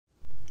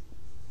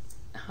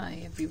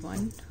Hi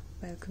everyone,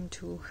 welcome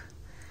to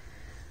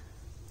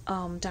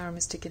Tarot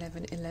Mystic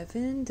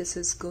 1111. This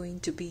is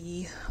going to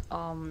be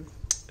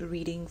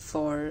reading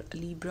for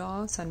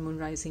Libra, Sun, Moon,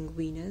 Rising,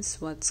 Venus.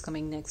 What's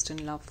coming next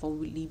in love for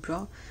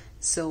Libra?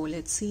 So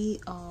let's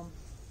see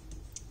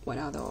what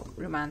are the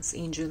romance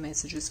angel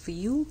messages for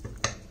you.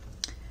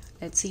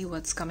 Let's see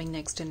what's coming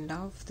next in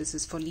love. This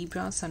is for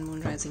Libra, Sun,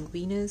 Moon, Rising,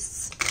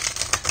 Venus.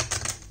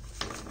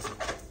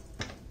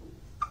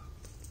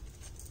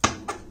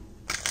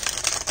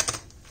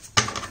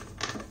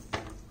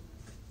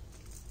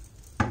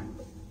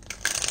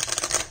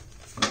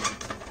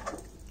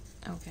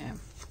 Okay,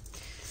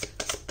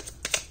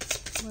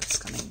 what's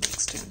coming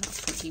next in love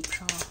for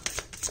Libra?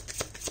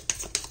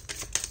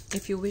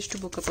 If you wish to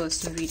book a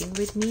personal reading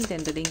with me,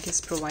 then the link is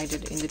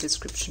provided in the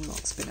description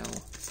box below.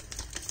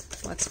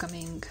 What's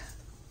coming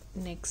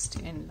next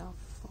in love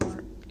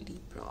for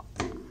Libra?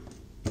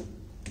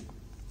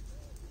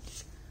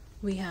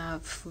 We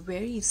have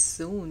very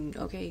soon.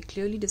 Okay,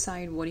 clearly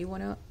decide what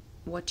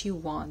you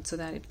want so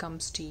that it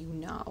comes to you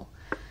now.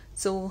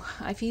 So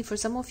I feel for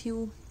some of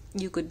you,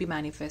 you could be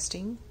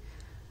manifesting,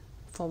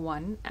 for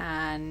one,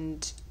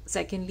 and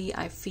secondly,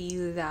 I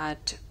feel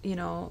that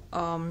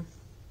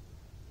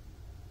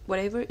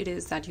whatever it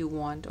is that you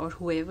want, or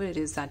whoever it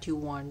is that you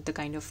want, the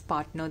kind of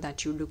partner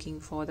that you're looking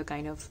for, the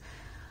kind of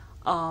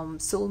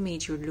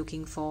soulmate you're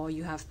looking for,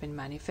 you have been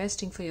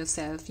manifesting for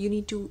yourself. You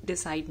need to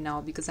decide now,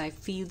 because I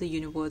feel the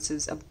universe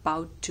is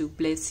about to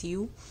bless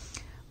you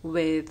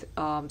with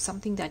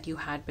something that you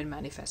had been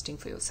manifesting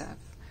for yourself.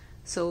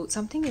 So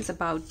something is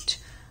about,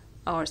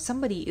 or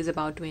somebody is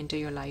about to enter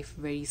your life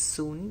very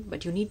soon,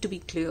 but you need to be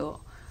clear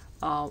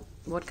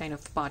what kind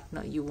of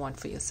partner you want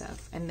for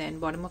yourself. And then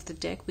bottom of the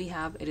deck we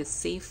have, it is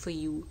safe for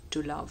you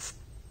to love.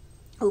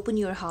 Open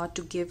your heart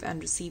to give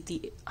and receive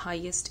the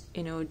highest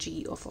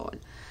energy of all.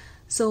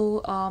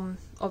 So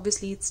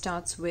obviously it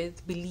starts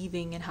with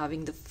believing and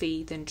having the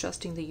faith and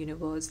trusting the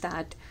universe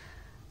that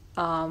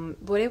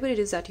whatever it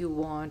is that you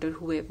want, or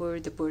whoever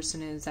the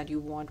person is that you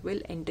want,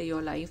 will enter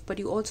your life. But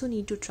you also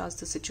need to trust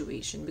the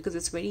situation, because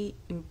it's very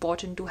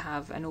important to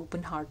have an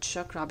open heart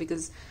chakra.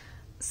 Because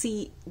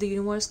see, the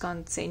universe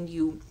can't send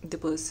you the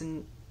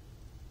person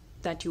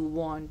that you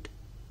want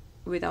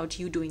without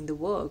you doing the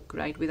work,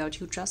 right? Without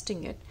you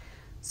trusting it.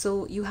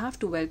 So you have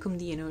to welcome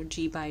the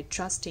energy by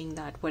trusting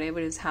that whatever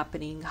is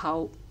happening,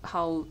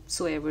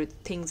 howsoever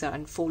things are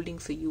unfolding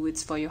for you,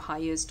 it's for your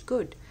highest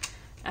good.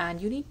 And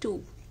you need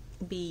to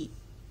be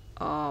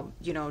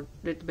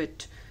little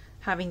bit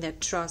having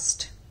that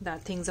trust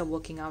that things are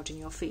working out in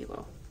your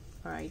favor.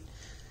 All right,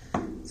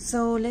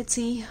 so let's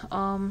see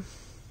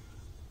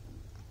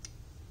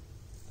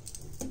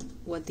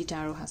what the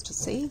tarot has to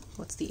say.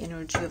 What's the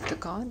energy of the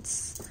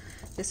cards?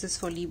 This is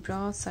for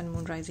Libra, Sun,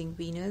 Moon, Rising,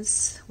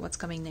 Venus. What's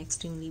coming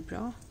next in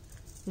Libra?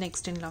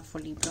 Next in love for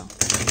Libra.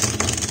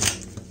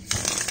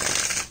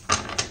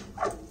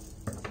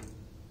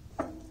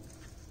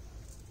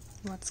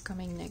 What's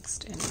coming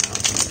next in love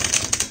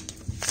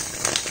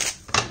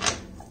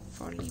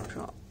for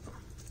Libra?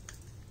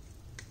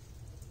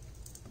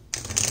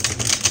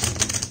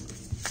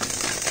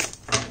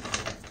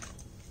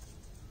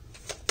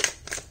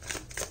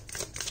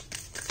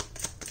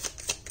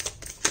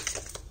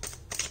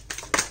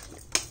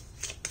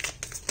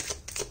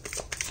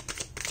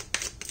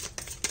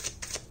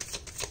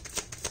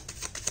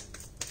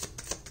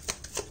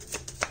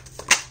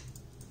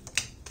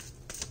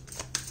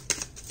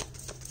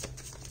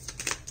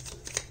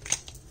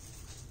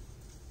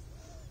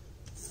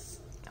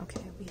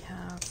 Okay, we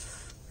have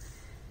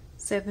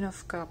Seven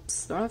of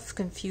Cups. A lot of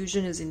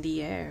confusion is in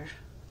the air,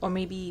 or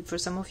maybe for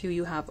some of you,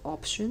 you have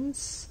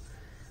options.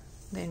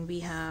 Then we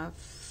have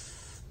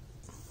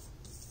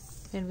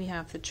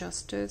the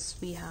Justice.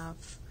 We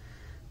have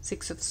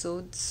Six of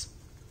Swords.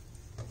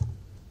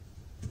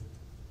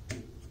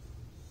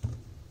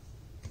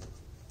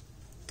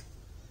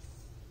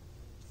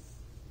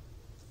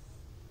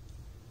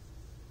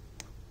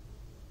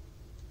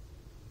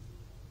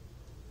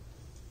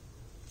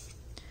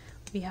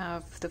 We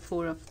have the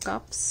Four of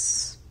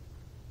Cups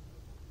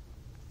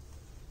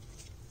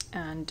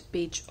and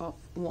Page of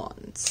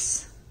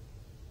Wands.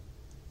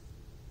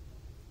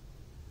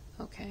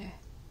 Okay.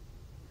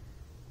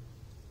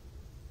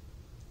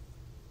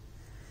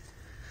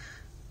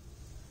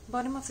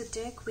 Bottom of the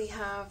deck we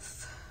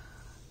have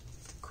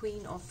the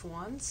Queen of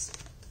Wands.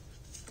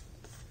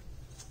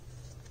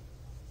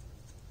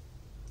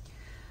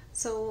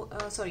 So,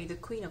 sorry, the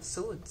Queen of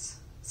Swords.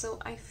 So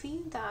I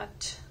feel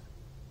that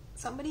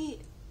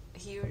somebody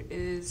here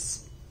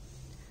is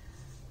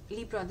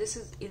Libra. This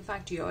is in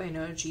fact your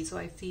energy. So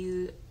I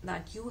feel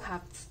that you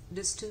have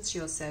distanced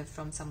yourself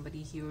from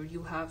somebody here.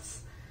 You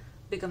have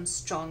become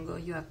stronger,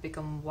 you have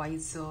become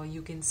wiser,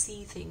 you can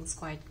see things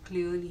quite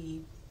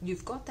clearly.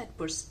 You've got that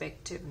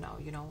perspective now,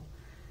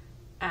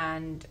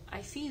 and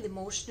I feel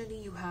emotionally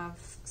you have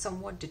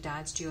somewhat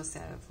detached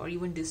yourself, or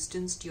even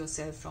distanced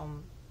yourself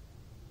from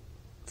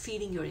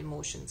feeling your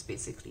emotions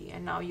basically.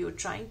 And now you're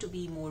trying to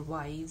be more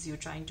wise, you're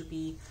trying to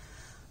be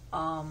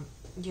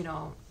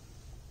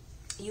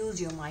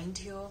use your mind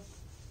here,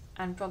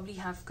 and probably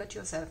have cut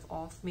yourself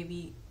off.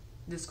 Maybe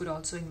this could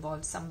also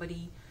involve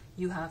somebody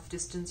you have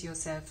distanced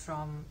yourself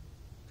from,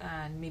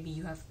 and maybe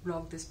you have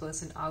blocked this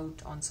person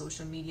out on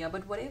social media.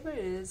 But whatever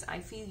it is, I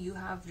feel you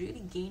have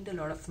really gained a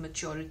lot of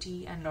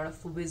maturity and a lot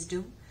of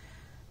wisdom,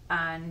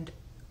 and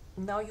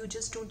now you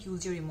just don't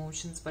use your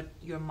emotions but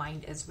your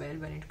mind as well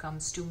when it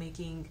comes to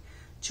making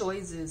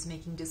choices,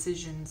 making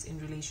decisions in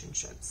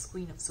relationships.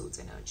 Queen of Swords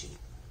energy.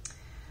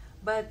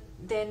 But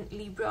then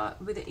Libra,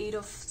 with the Eight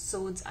of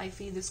Swords, I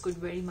feel this could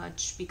very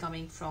much be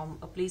coming from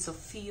a place of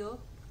fear,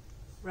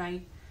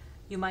 right?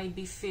 You might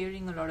be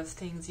fearing a lot of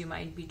things. You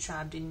might be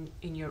trapped in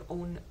your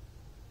own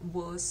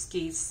worst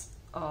case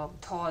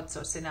thoughts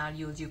or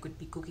scenarios you could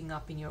be cooking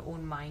up in your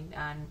own mind,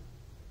 and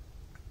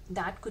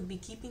that could be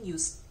keeping you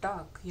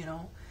stuck,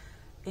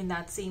 in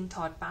that same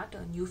thought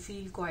pattern. You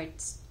feel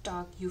quite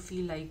stuck. You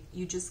feel like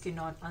you just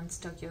cannot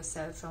unstuck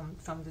yourself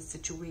from this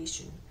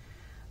situation.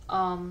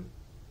 So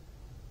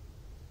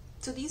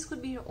these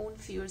could be your own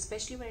fears,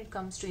 especially when it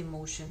comes to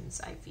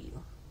emotions, I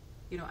feel.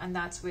 And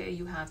that's where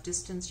you have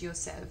distanced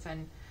yourself,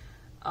 and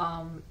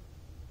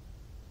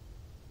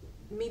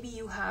maybe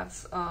you have,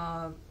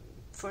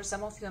 for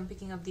some of you, I'm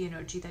picking up the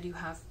energy that you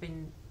have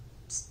been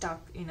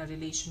stuck in a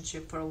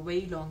relationship for a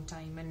very long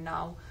time, and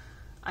now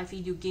I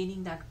feel you're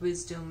gaining that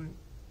wisdom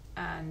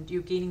and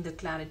you're gaining the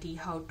clarity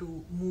how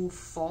to move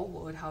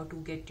forward, how to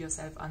get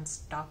yourself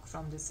unstuck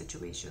from this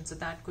situation. So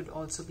that could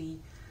also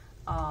be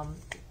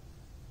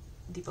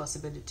the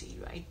possibility,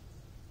 right?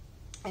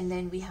 And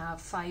then we have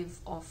Five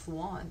of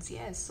Wands.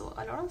 Yes, so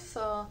a lot of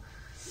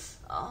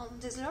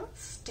there's a lot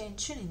of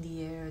tension in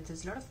the air.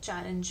 There's a lot of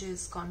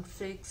challenges,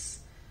 conflicts,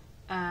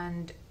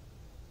 and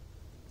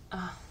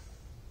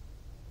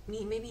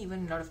maybe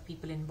even a lot of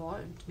people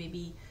involved.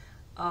 Maybe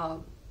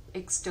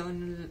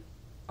external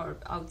or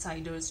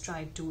outsiders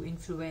try to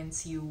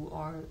influence you,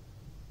 or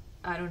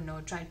I don't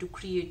know, try to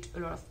create a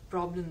lot of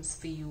problems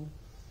for you.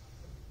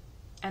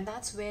 And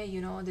that's where,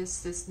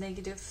 this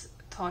negative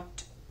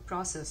thought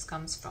process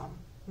comes from.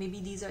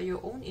 Maybe these are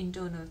your own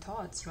internal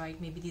thoughts, right?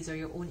 Maybe these are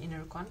your own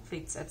inner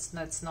conflicts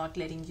that's not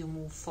letting you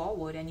move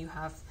forward, and you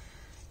have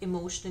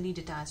emotionally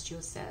detached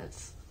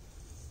yourself,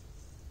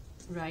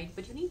 right?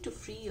 But you need to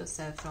free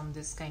yourself from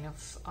this kind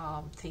of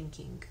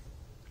thinking,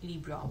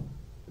 Libra.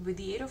 With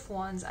the Eight of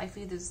Wands, I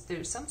feel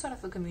there's some sort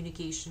of a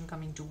communication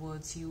coming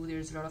towards you.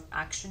 There's a lot of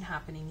action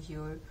happening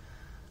here,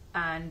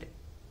 and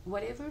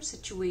whatever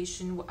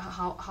situation,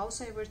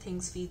 howsoever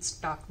things feel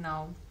stuck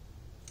now,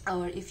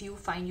 or if you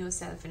find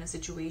yourself in a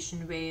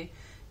situation where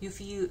you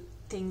feel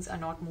things are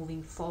not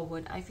moving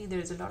forward, I feel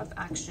there's a lot of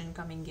action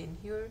coming in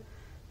here,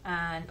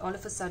 and all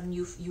of a sudden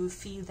you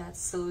feel that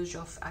surge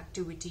of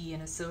activity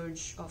and a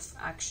surge of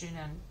action,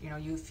 and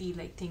you feel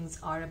like things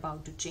are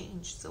about to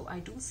change. So I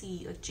do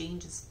see a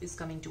change is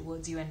coming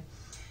towards you, and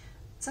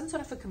some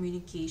sort of a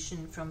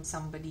communication from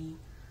somebody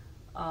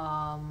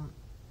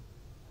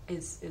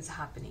is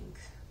happening.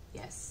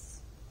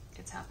 Yes,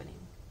 it's happening.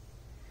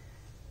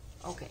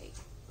 Okay,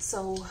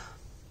 so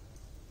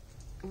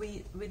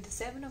with the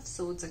Seven of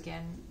Swords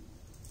again,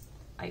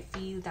 I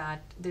feel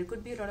that there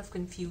could be a lot of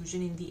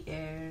confusion in the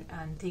air,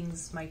 and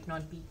things might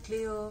not be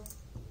clear,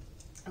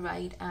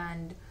 right?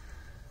 And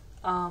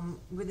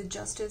with the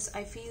Justice,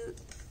 I feel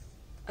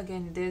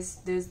again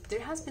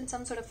there has been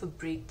some sort of a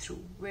breakthrough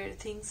where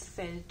things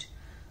felt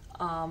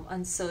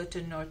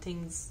uncertain, or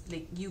things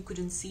like you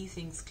couldn't see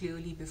things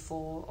clearly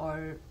before,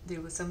 or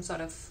there was some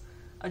sort of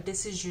a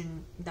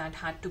decision that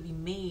had to be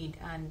made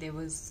and there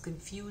was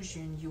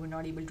confusion, you were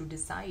not able to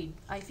decide.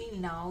 I feel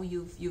now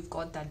you've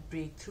got that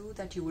breakthrough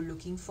that you were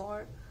looking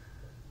for,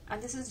 and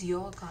this is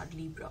your card,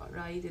 Libra,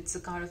 right? It's a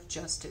card of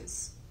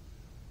justice.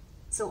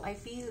 So I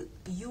feel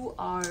you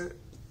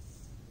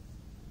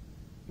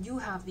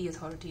have the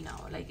authority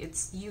now, like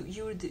it's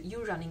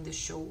you're running the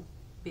show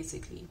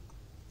basically,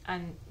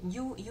 and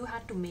you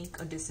had to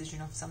make a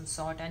decision of some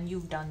sort, and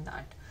you've done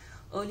that.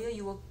 Earlier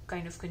you were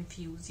kind of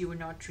confused, you were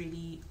not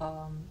really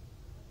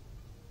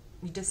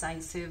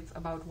decisive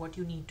about what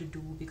you need to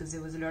do because there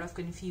was a lot of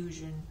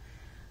confusion,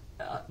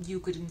 you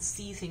couldn't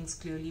see things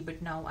clearly.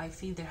 But now I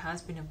feel there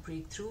has been a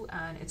breakthrough,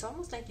 and it's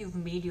almost like you've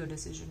made your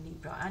decision,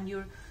 Libra,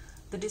 and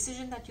the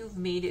decision that you've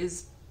made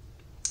is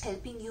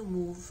helping you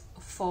move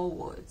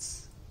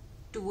forwards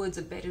towards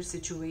a better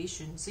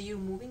situation. So you're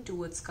moving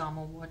towards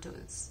calmer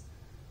waters.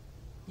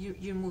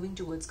 You're moving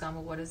towards calmer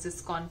waters. This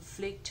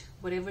conflict,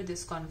 whatever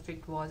this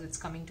conflict was, it's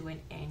coming to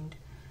an end,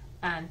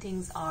 and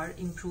things are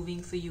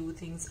improving for you.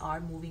 Things are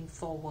moving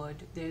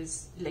forward.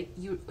 There's like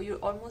you're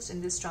almost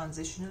in this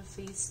transitional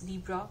phase,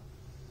 Libra,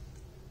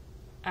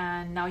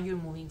 and now you're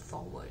moving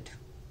forward.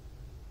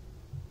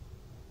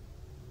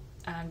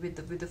 And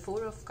with the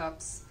Four of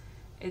Cups,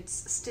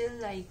 it's still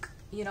like,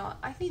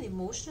 I feel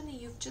emotionally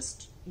you've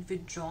just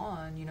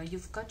withdrawn.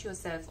 You've cut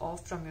yourself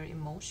off from your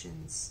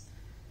emotions.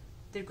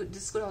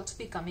 This could also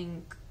be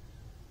coming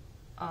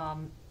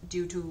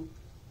due to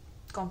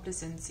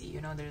complacency.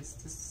 There's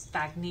this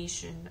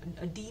stagnation,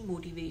 a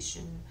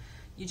demotivation.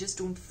 You just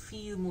don't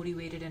feel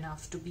motivated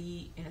enough to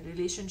be in a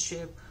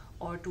relationship,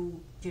 or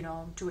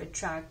to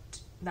attract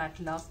that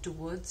love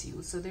towards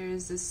you. So there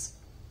is this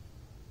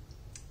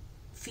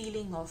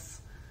feeling of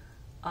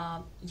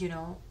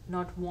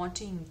not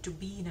wanting to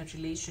be in a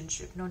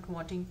relationship, not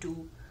wanting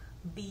to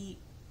be,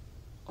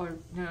 or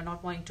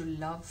not wanting to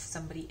love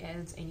somebody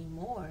else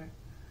anymore.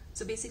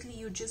 So basically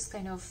you just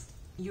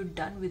you're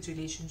done with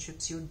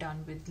relationships, you're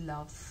done with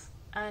love.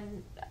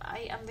 And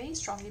I am very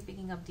strongly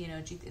picking up the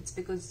energy. It's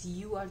because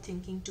you are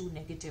thinking too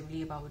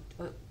negatively about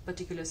a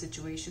particular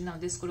situation. Now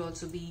this could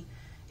also be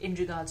in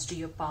regards to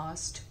your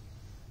past,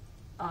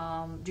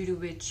 due to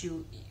which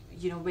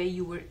where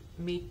you were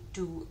made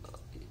to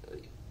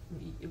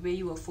where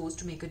you were forced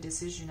to make a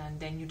decision and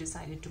then you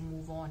decided to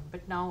move on.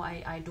 But now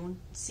I don't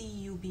see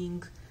you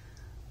being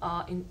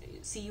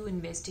see you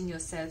investing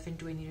yourself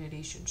into any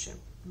relationship.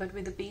 But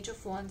with the Page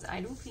of Wands, I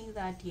do feel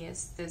that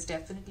yes, there's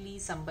definitely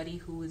somebody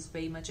who is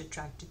very much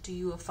attracted to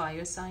you, a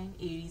fire sign,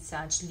 Aries,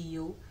 Sag,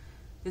 Leo.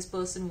 This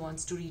person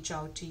wants to reach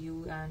out to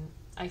you, and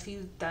I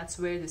feel that's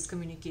where this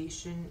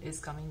communication is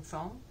coming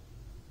from.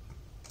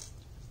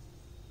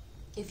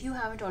 If you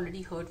haven't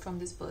already heard from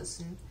this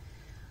person,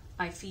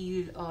 I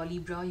feel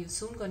Libra, you're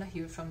soon gonna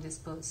hear from this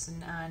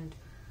person, and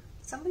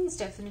somebody is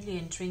definitely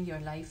entering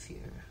your life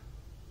here.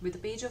 With the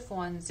Page of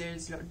Wands, there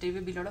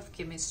will be a lot of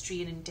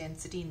chemistry and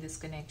intensity in this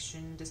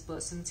connection. This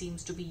person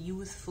seems to be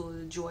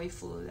youthful,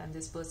 joyful, and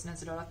this person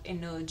has a lot of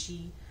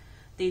energy.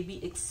 They'll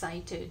be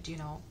excited,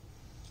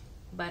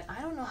 But I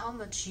don't know how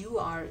much you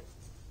are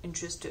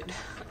interested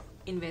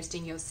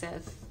investing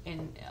yourself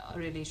in a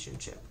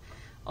relationship.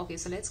 Okay,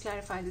 so let's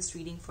clarify this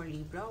reading for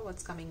Libra.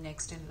 What's coming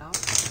next in love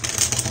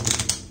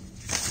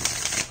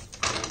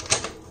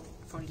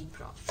for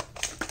Libra?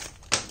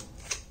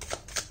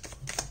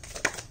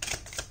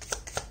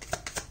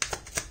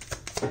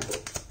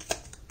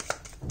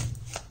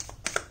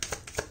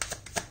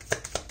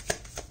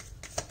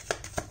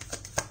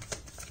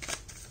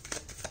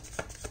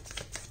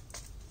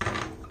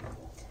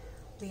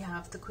 We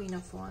have the Queen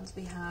of Wands,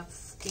 we have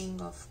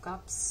King of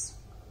Cups,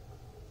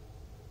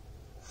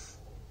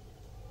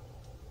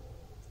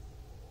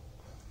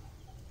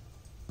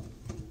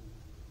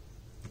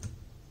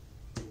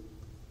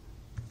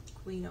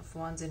 Queen of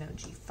Wands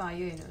energy,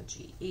 fire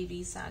energy,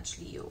 Aries, Sag,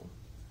 Leo.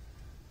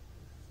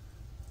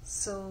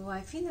 So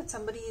I feel that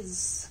somebody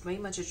is very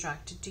much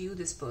attracted to you.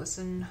 This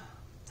person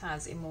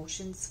has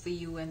emotions for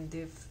you and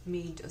they've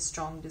made a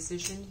strong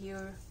decision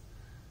here.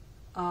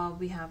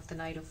 We have the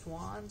Knight of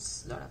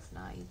Wands, a lot of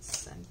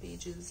knights and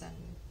pages and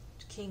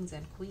kings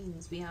and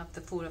queens. We have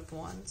the Four of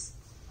Wands.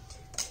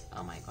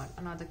 Oh my god,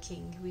 another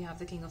king. We have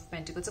the King of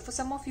Pentacles. So for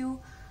some of you,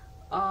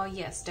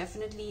 yes,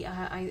 definitely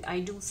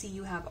I do see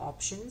you have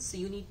options. So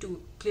you need to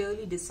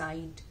clearly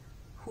decide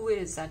who it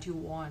is that you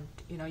want.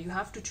 You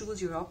have to choose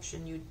your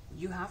option.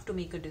 You have to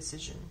make a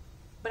decision.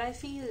 But I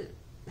feel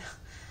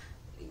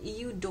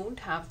you don't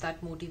have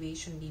that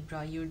motivation,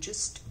 Libra. You're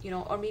just,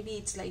 or maybe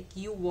it's like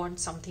you want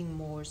something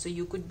more. So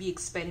you could be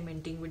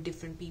experimenting with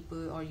different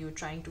people, or you're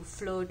trying to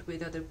flirt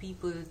with other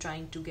people,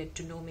 trying to get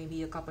to know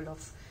maybe a couple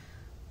of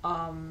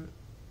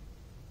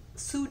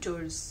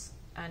suitors,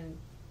 and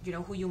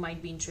who you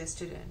might be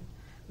interested in.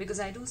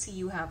 Because I do see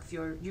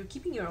you're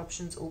keeping your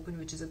options open,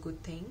 which is a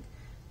good thing.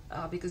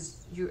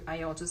 Because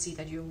I also see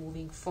that you're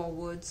moving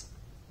forwards.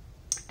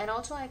 And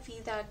also I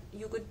feel that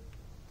you could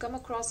come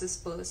across this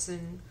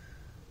person,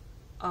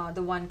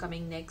 the one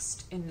coming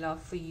next in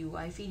love for you.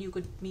 I feel you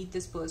could meet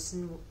this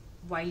person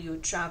while you're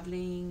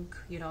traveling.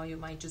 You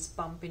might just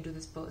bump into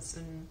this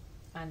person,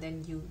 and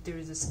then there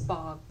is a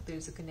spark,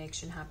 there's a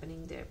connection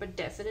happening there. But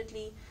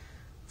definitely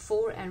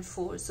 4 and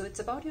 4, so it's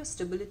about your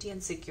stability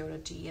and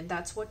security, and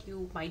that's what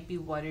you might be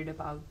worried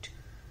about.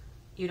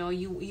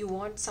 You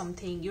want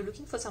something, you're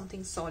looking for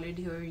something solid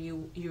here.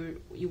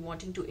 You're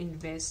wanting to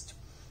invest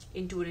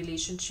into a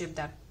relationship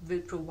that will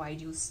provide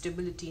you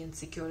stability and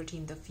security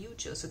in the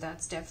future. So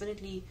that's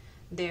definitely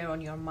there on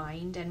your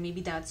mind, and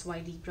maybe that's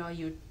why, Libra,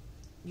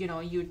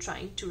 you're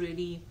trying to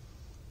really,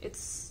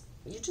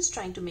 you're just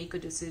trying to make a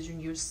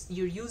decision.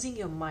 You're using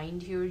your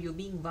mind here. You're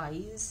being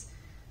wise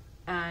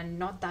and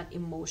not that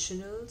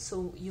emotional.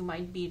 So you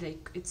might be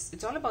like,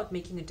 it's all about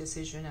making a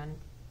decision, and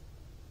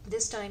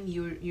this time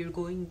you're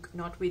going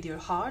not with your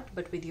heart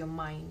but with your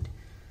mind.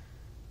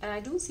 And I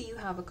do see you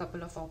have a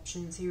couple of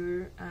options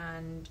here,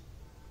 and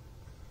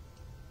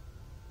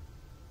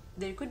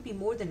there could be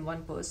more than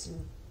one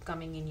person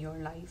coming in your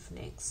life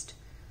next.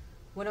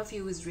 One of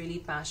you is really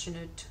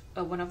passionate,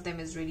 one of them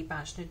is really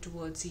passionate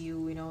towards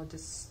you,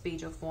 this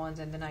Page of Wands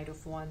and the Knight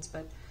of Wands,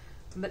 but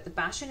the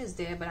passion is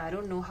there, but I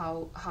don't know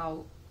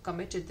how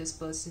committed this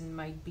person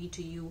might be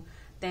to you.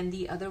 Then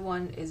the other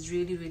one is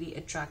really, really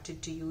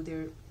attracted to you.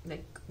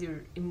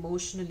 They're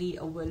emotionally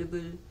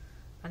available,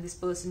 and this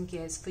person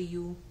cares for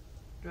you,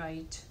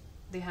 right?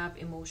 They have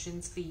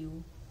emotions for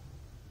you,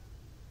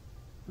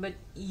 but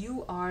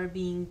you are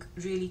being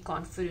really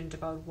confident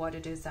about what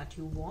it is that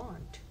you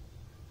want.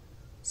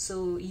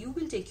 So you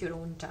will take your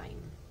own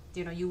time.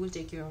 You will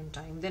take your own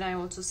time. Then I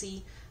also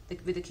see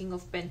that with the King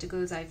of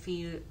Pentacles, I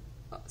feel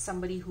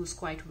somebody who's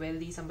quite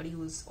wealthy, somebody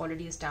who's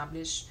already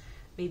established,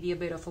 maybe a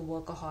bit of a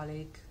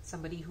workaholic,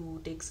 somebody who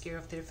takes care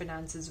of their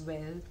finances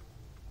well,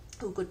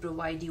 who could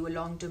provide you a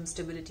long-term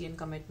stability and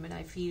commitment.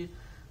 I feel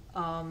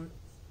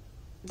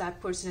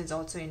that person is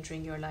also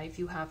entering your life.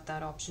 You have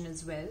that option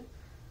as well.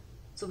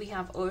 So we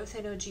have Earth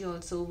energy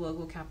also,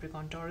 Virgo,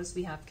 Capricorn, Taurus.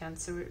 We have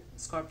Cancer,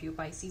 Scorpio,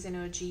 Pisces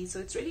energy. So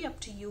it's really up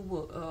to you,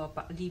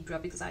 Libra,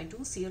 because I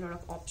do see a lot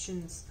of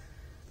options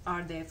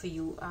are there for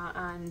you.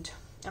 And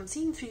I'm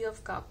seeing Three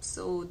of Cups.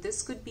 So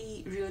this could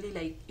be really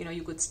like,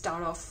 you could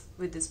start off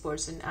with this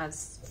person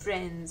as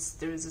friends.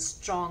 There is a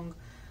strong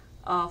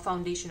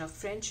foundation of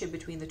friendship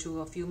between the two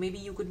of you. Maybe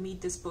you could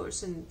meet this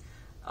person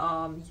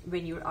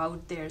when you're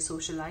out there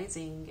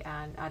socializing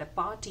and at a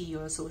party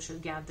or a social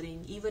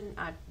gathering, even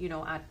at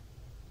at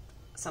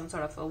some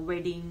sort of a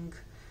wedding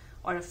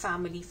or a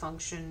family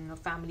function or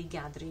family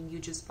gathering. You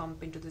just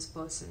bump into this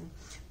person.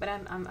 But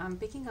I'm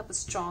picking up a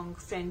strong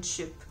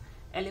friendship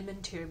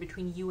element here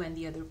between you and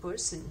the other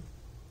person,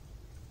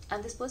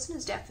 and this person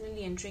is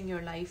definitely entering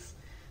your life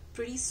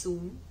pretty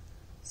soon.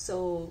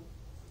 So,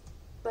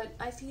 but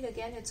I feel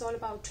again it's all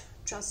about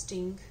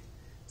trusting.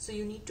 So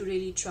you need to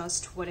really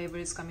trust whatever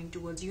is coming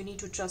towards you. You need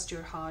to trust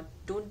your heart.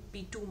 Don't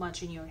be too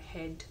much in your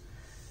head.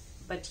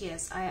 But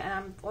yes, I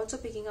am also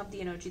picking up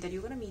the energy that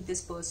you're going to meet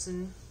this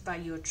person while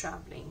you're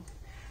traveling.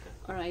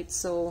 Alright,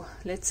 so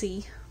let's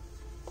see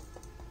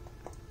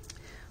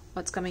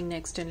what's coming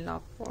next in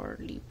love for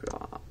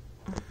Libra.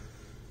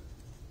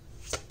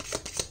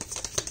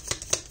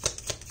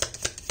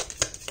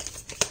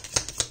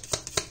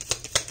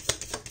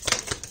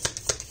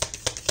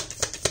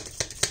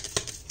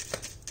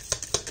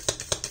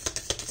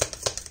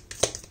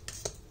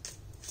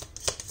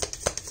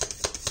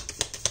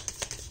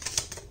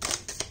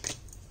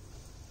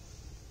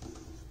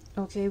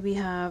 Okay, we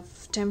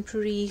have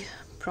temporary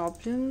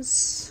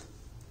problems,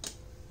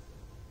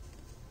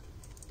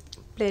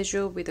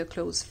 pleasure with a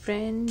close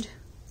friend,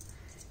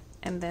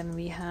 and then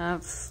we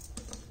have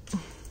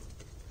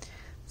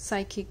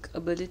psychic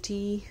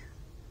ability,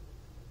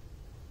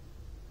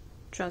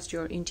 trust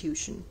your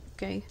intuition.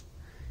 Okay,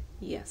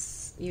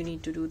 yes, you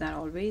need to do that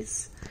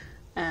always.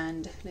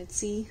 And let's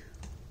see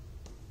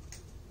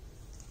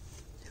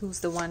who's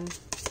the one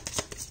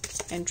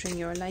entering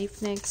your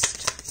life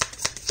next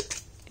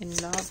in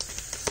love.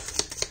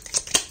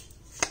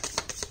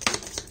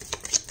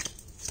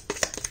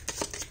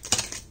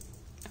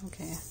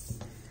 Okay,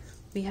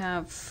 we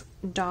have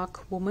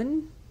dark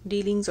woman,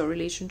 dealings or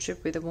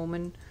relationship with a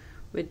woman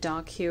with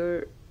dark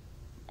hair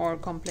or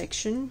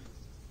complexion.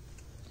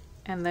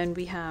 And then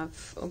we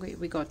have, okay,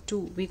 we got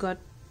two.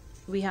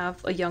 We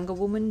have a younger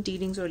woman,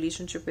 dealings or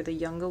relationship with a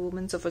younger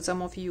woman. So for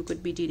some of you, you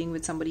could be dealing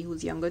with somebody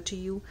who's younger to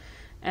you.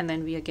 And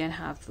then we again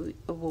have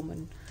a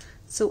woman.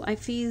 So I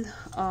feel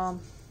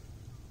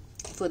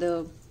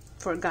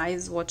for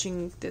guys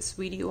watching this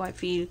video, I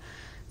feel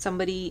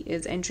somebody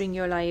is entering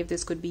your life.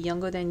 This could be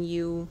younger than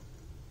you,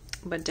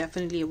 but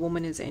definitely a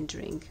woman is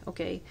entering.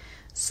 Okay,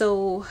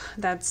 so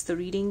that's the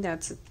reading.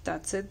 That's it.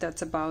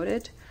 That's about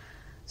it.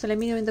 So let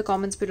me know in the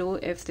comments below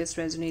if this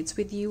resonates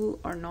with you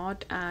or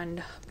not,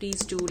 and please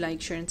do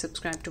like, share and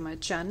subscribe to my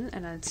channel,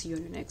 and I'll see you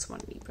in the next one,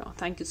 Libra.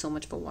 Thank you so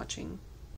much for watching.